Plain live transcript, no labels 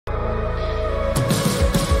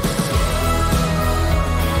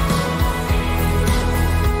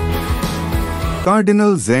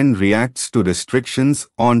Cardinal Zen reacts to restrictions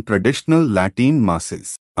on traditional Latin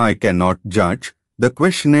masses. I cannot judge the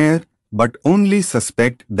questionnaire, but only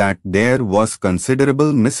suspect that there was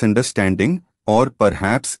considerable misunderstanding or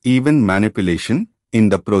perhaps even manipulation in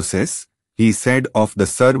the process, he said of the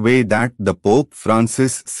survey that the Pope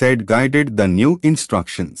Francis said guided the new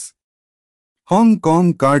instructions. Hong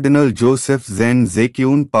Kong Cardinal Joseph Zen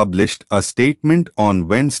Zekiun published a statement on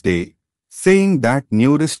Wednesday, saying that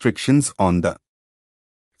new restrictions on the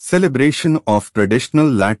celebration of traditional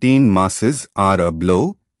Latin masses are a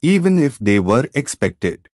blow, even if they were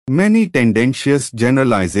expected. Many tendentious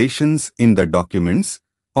generalizations in the documents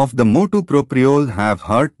of the motu proprio have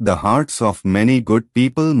hurt the hearts of many good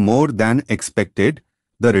people more than expected,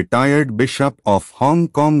 the retired Bishop of Hong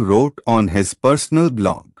Kong wrote on his personal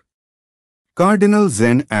blog. Cardinal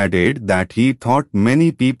Zen added that he thought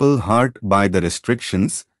many people hurt by the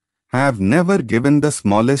restrictions have never given the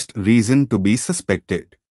smallest reason to be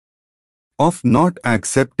suspected of not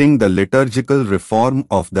accepting the liturgical reform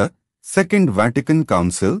of the Second Vatican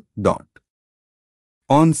Council.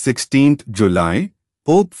 On 16th July,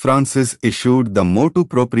 Pope Francis issued the Motu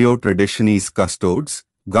Proprio Traditionis Custodes,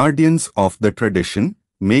 Guardians of the Tradition,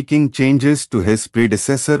 making changes to his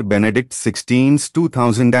predecessor Benedict XVI's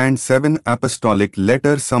 2007 Apostolic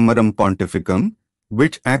Letter Summarum Pontificum,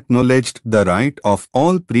 which acknowledged the right of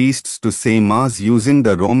all priests to say Mass using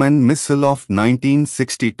the Roman Missal of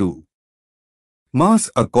 1962.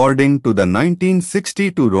 Mass according to the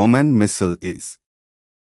 1962 Roman Missal is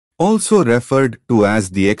also referred to as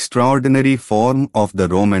the extraordinary form of the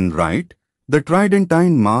Roman Rite, the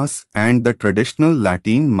Tridentine Mass and the traditional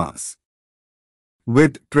Latin Mass.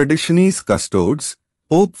 With Traditionis Custodes,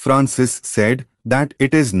 Pope Francis said that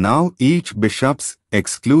it is now each bishop's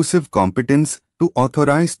exclusive competence to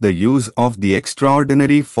authorize the use of the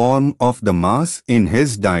extraordinary form of the Mass in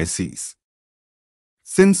his diocese.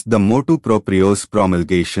 Since the Motu Proprio's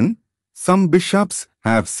promulgation, some bishops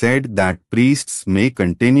have said that priests may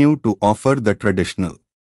continue to offer the traditional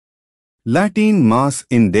Latin Mass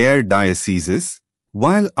in their dioceses,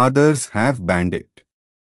 while others have banned it.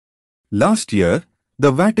 Last year,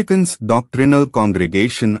 the Vatican's doctrinal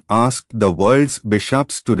congregation asked the world's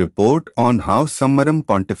bishops to report on how Summarum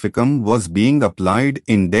Pontificum was being applied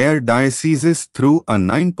in their dioceses through a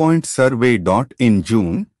 9-point survey. In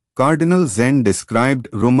June, Cardinal Zen described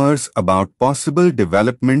rumors about possible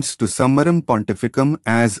developments to Summarum Pontificum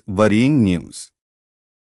as worrying news.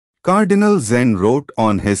 Cardinal Zen wrote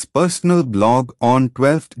on his personal blog on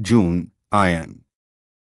 12th June, "I am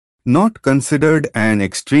not considered an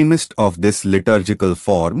extremist of this liturgical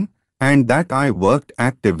form, and that I worked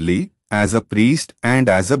actively, as a priest and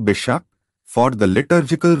as a bishop, for the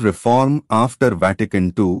liturgical reform after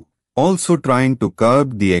Vatican II, also trying to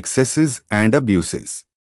curb the excesses and abuses.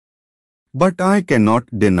 But I cannot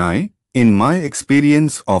deny, in my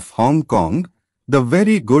experience of Hong Kong, the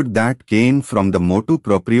very good that came from the Motu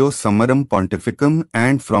Proprio Summarum Pontificum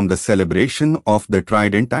and from the celebration of the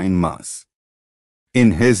Tridentine Mass."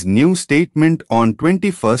 In his new statement on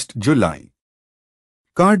 21st July,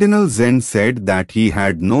 Cardinal Zen said that he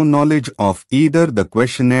had no knowledge of either the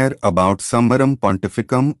questionnaire about Summarum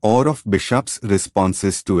Pontificum or of bishops'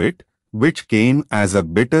 responses to it, which came as a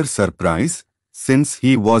bitter surprise, since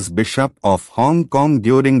he was Bishop of Hong Kong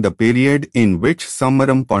during the period in which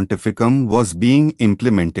Summarum Pontificum was being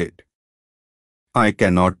implemented. I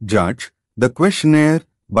cannot judge the questionnaire,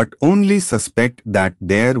 but only suspect that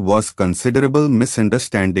there was considerable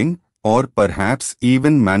misunderstanding or perhaps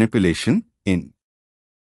even manipulation in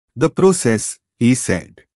the process, he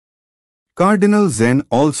said. Cardinal Zen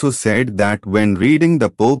also said that when reading the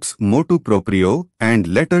Pope's Motu Proprio and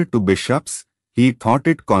letter to bishops, he thought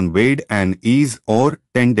it conveyed an ease or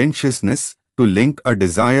tendentiousness to link a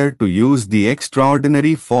desire to use the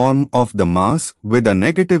extraordinary form of the Mass with a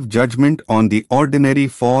negative judgment on the ordinary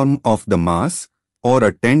form of the Mass, or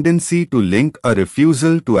a tendency to link a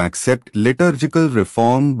refusal to accept liturgical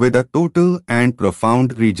reform with a total and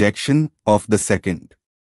profound rejection of the Second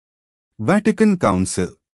Vatican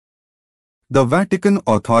Council. The Vatican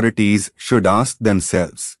authorities should ask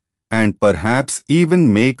themselves, and perhaps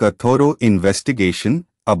even make a thorough investigation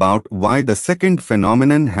about why the second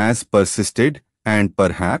phenomenon has persisted and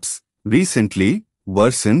perhaps, recently,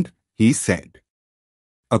 worsened, he said.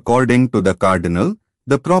 According to the Cardinal,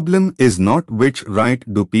 the problem is not which rite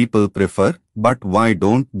do people prefer, but why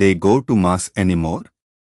don't they go to Mass anymore?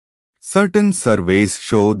 Certain surveys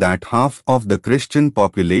show that half of the Christian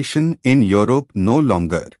population in Europe no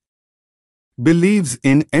longer believes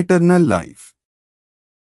in eternal life.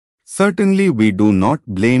 Certainly we do not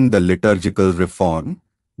blame the liturgical reform,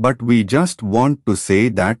 But we just want to say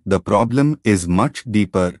that the problem is much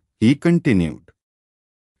deeper, he continued.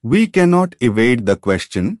 We cannot evade the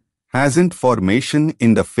question, hasn't formation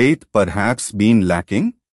in the faith perhaps been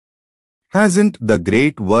lacking? Hasn't the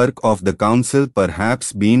great work of the Council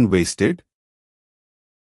perhaps been wasted?